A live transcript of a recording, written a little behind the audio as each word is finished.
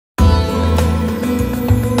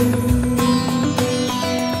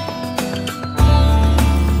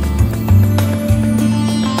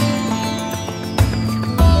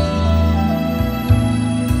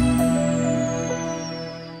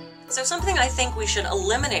think we should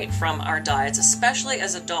eliminate from our diets, especially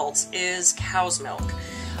as adults, is cow's milk.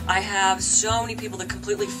 I have so many people that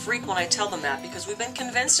completely freak when I tell them that, because we've been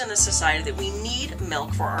convinced in this society that we need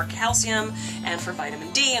milk for our calcium and for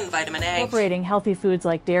vitamin D and vitamin A. Incorporating healthy foods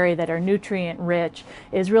like dairy that are nutrient rich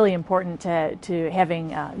is really important to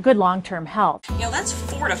having good long-term health. You know, that's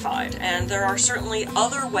fortified, and there are certainly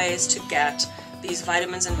other ways to get these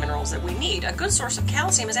vitamins and minerals that we need. A good source of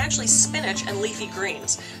calcium is actually spinach and leafy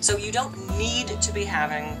greens, so you don't need to be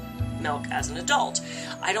having milk as an adult.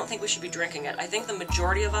 I don't think we should be drinking it. I think the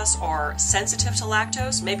majority of us are sensitive to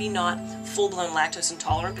lactose, maybe not full-blown lactose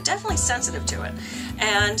intolerant, but definitely sensitive to it.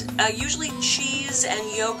 And usually cheese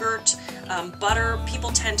and yogurt, butter, people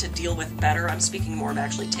tend to deal with better. I'm speaking more of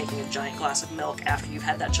actually taking a giant glass of milk after you've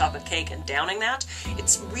had that chocolate cake and downing that.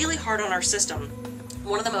 It's really hard on our system.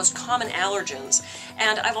 One of the most common allergens.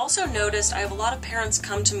 And I've also noticed I have a lot of parents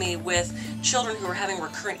come to me with children who are having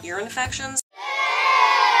recurrent ear infections.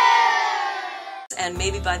 And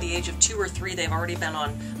maybe by the age of 2 or 3 they've already been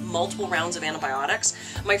on multiple rounds of antibiotics.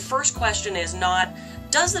 My first question is not,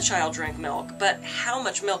 does the child drink milk, but how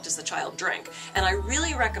much milk does the child drink? And I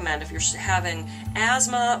really recommend, if you're having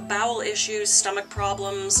asthma, bowel issues, stomach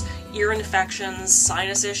problems, ear infections,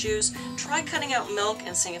 sinus issues, try cutting out milk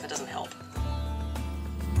and seeing if it doesn't help.